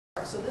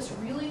So this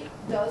really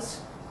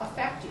does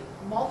affect you.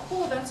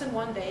 Multiple events in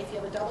one day, if you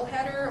have a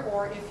doubleheader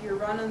or if you're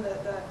running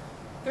the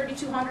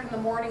 3200 in the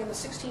morning and the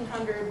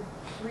 1600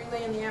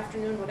 relay in the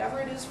afternoon, whatever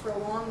it is for a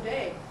long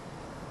day,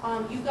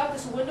 you've got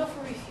this window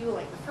for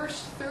refueling. The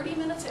first 30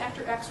 minutes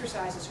after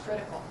exercise is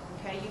critical.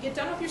 Okay, you get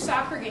done with your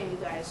soccer game, you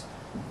guys.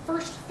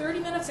 First 30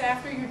 minutes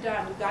after you're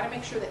done, you've got to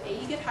make sure that A,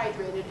 you get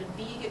hydrated, and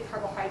B, you get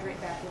carbohydrate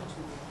back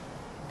into you.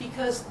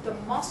 Because the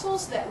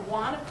muscles that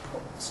want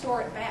to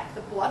store it back,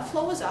 the blood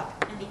flow is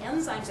up, and the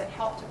enzymes that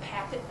help to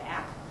pack it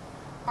back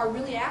are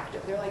really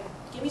active. They're like,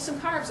 give me some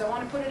carbs, I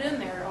want to put it in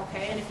there,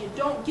 okay? And if you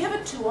don't give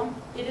it to them,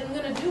 it isn't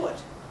going to do it,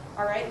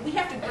 all right? We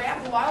have to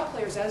grab the wild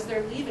players as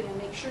they're leaving and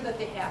make sure that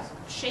they have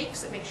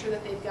shakes, and make sure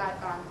that they've got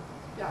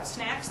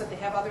snacks, that they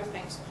have other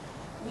things.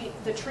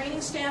 The training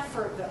staff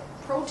for the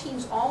pro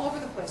teams all over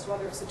the place,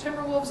 whether it's the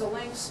Timberwolves, the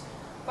Lynx,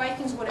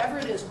 Vikings, whatever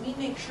it is, we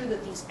make sure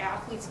that these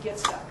athletes get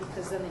stuff,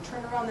 because then they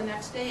turn around the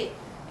next day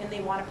and they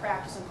want to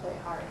practice and play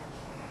hard.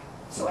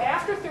 So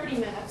after 30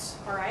 minutes,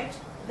 all right,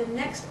 the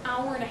next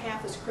hour and a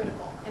half is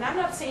critical. And I'm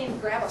not saying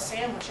grab a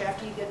sandwich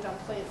after you get done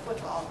playing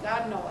football.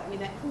 God, no. I mean,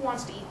 who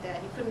wants to eat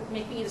that? You couldn't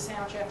make me eat a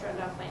sandwich after I'm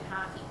done playing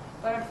hockey.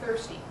 But I'm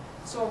thirsty.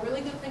 So a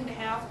really good thing to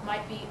have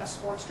might be a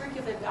sports drink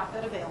if they've got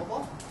that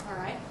available, all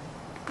right?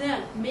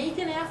 Then make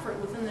an effort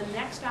within the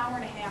next hour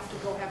and a half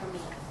to go have a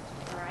meal,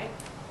 all right?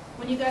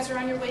 When you guys are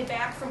on your way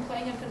back from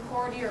playing in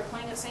Concordia or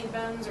playing at St.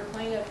 Ben's or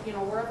playing at,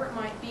 wherever it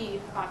might be,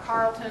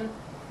 Carlton,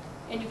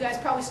 and you guys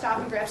probably stop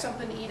and grab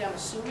something to eat, I'm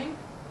assuming,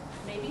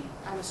 maybe,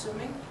 I'm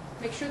assuming.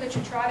 Make sure that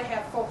you try to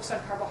have focus on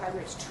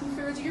carbohydrates.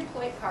 2/3 of your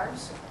plate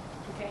carbs,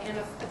 okay, and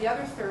the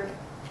other third,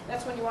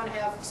 that's when you want to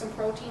have some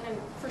protein, and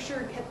for sure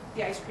hit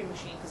the ice cream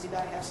machine, because you've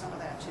got to have some of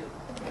that too,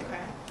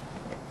 okay?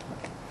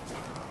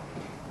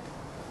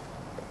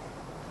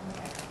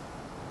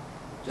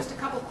 Just a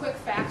couple quick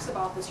facts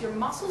about this. Your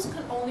muscles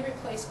can only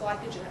replace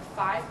glycogen at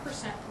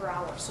 5% per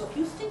hour. So if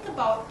you think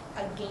about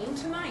a game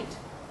tonight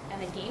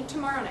and a game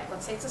tomorrow night,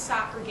 let's say it's a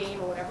soccer game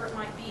or whatever it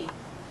might be,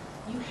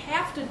 you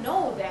have to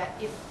know that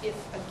if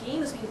a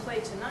game is being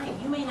played tonight,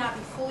 you may not be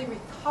fully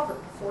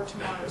recovered for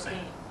tomorrow's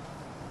game.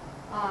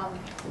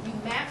 You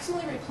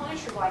maximally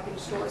replenish your glycogen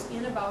stores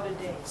in about a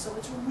day. So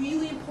it's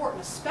really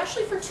important,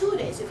 especially for 2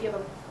 days. If you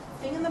have a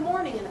thing in the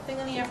morning and a thing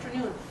in the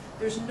afternoon,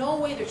 there's no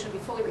way they're going to be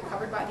fully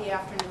recovered by the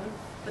afternoon.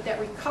 But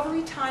that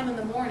recovery time in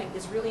the morning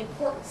is really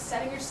important,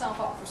 setting yourself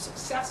up for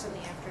success in the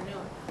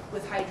afternoon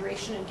with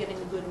hydration and getting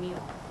a good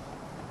meal.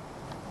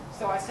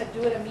 So I said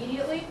do it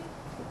immediately,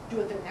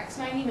 do it the next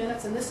 90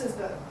 minutes, and this is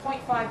the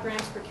 0.5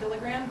 grams per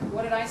kilogram.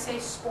 What did I say?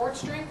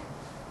 Sports drink,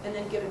 and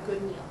then get a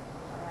good meal.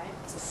 All right?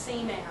 It's the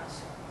same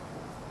as.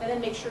 And then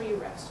make sure you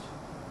rest.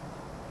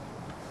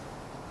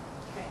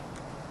 Okay.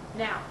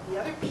 Now, the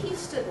other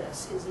piece to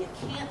this is you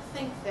can't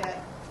think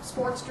that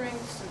sports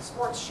drinks and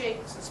sports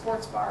shakes and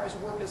sports bars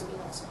work as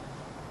meals.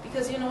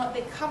 Because you know what,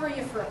 they cover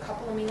you for a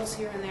couple of meals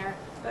here and there,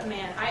 but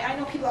man, I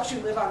know people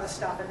actually live on this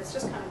stuff and it's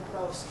just kind of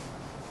gross.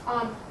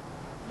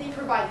 They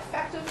provide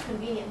effective,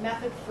 convenient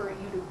method for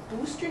you to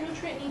boost your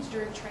nutrient needs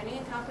during training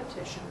and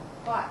competition,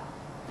 but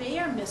they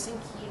are missing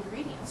key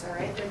ingredients, all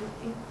right? They're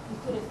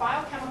including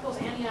biochemicals,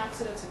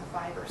 antioxidants, and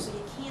fiber, so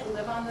you can't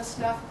live on this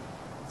stuff.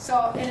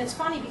 So, and it's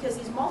funny because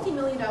these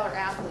multi-million-dollar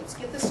athletes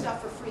get this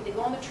stuff for free. They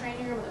go in the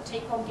training room and they'll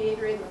take home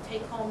Gatorade and they'll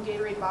take home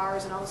Gatorade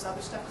bars and all this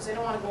other stuff because they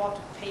don't want to go out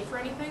to pay for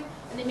anything.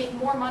 And they make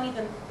more money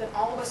than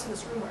all of us in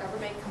this room will ever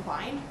make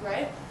combined,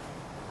 right?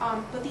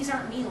 But these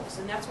aren't meals,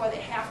 and that's why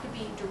they have to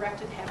be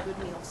directed to have good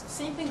meals. The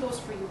same thing goes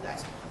for you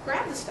guys.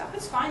 Grab the stuff.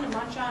 It's fine to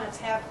munch on. It's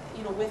have,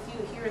 with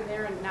you here and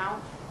there and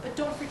now. But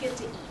don't forget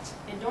to eat.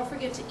 And don't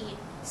forget to eat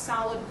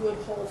solid, good,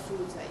 whole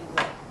foods that you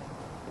like.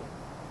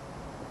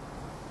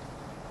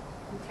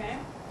 Okay?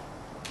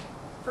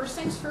 First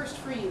things first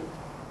for you.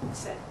 I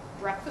said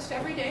breakfast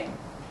every day.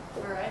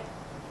 All right?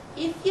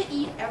 If you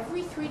eat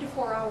every 3 to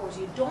 4 hours,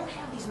 you don't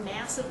have these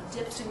massive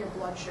dips in your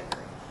blood sugar.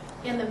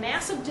 And the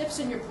massive dips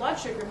in your blood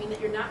sugar mean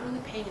that you're not really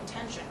paying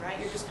attention, right?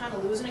 You're just kind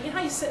of losing it. You know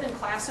how you sit in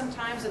class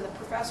sometimes and the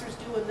professor's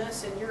doing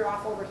this and you're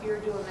off over here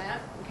doing that?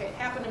 Okay, it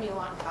happened to me a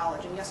lot in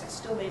college, and yes, I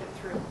still made it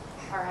through.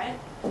 All right?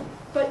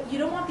 But you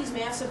don't want these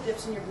massive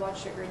dips in your blood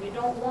sugar, and you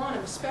don't want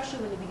them, especially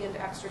when you begin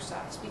to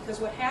exercise.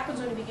 Because what happens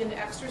when you begin to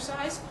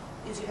exercise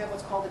is you have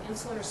what's called an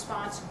insulin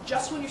response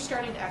just when you're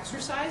starting to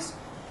exercise.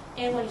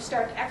 And when you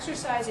start to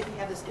exercise, if you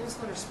have this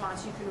insulin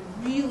response, you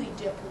can really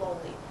dip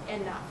lowly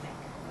and not think.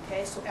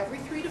 Okay, so every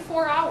 3 to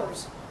 4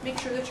 hours, make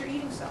sure that you're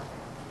eating something.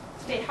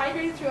 Stay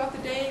hydrated throughout the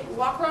day.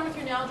 Walk around with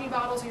your Nalgene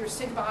bottles or your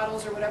Sig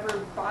bottles or whatever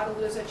bottle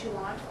it is that you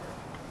want.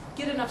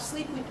 Get enough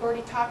sleep. We've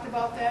already talked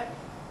about that.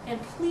 And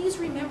please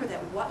remember that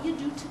what you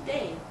do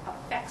today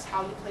affects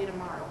how you play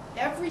tomorrow.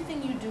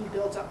 Everything you do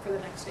builds up for the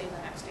next day and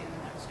the next day and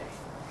the next day.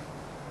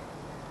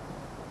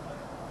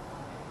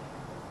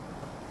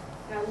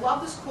 And I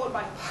love this quote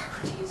by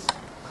Hippocrates.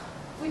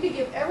 If we could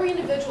give every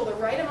individual the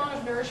right amount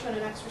of nourishment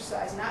and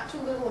exercise, not too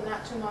little and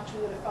not too much,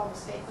 we would have found the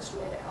safest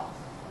way to health.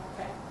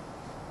 Okay?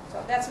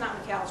 So that's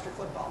not McAllister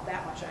football.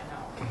 That much I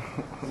know.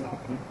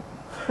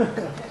 So,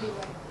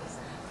 anyway.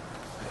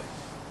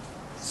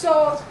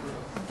 So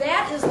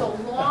that is the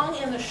long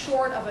and the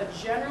short of a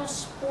general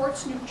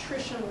sports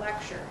nutrition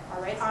lecture,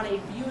 all right, on a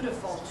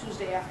beautiful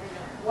Tuesday afternoon.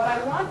 What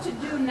I want to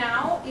do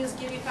now is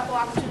give you a couple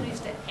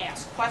opportunities to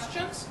ask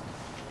questions,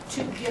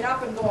 to get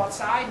up and go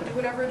outside and do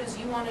whatever it is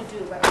you want to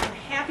do. But I'm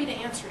happy to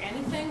answer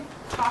anything,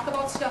 talk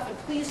about stuff, and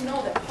please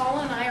know that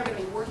Paula and I are going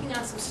to be working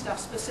on some stuff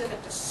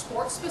specific to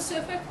sports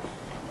specific,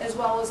 as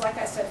well as, like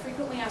I said,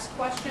 frequently asked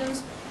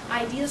questions,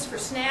 ideas for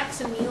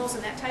snacks and meals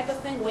and that type of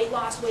thing, weight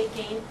loss, weight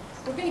gain.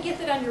 We're going to get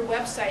that on your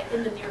website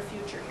in the near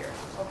future here,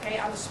 okay,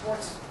 on the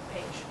sports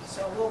page.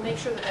 So we'll make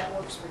sure that that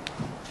works for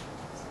you.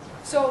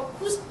 So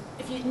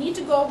if you need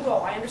to go, go.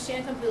 I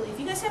understand completely. If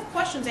you guys have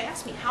questions,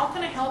 ask me. How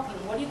can I help you?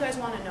 What do you guys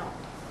want to know?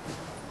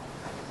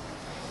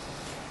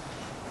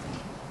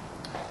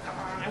 Come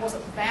on, I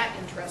wasn't that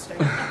interesting.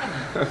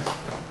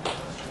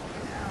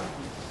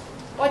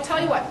 Well, I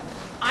tell you what.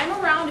 I'm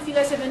around if you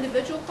guys have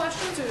individual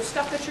questions or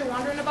stuff that you're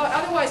wondering about.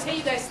 Otherwise, hey,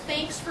 you guys,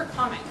 thanks for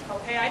coming,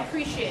 okay? I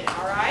appreciate it,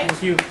 all right?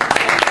 Thank you.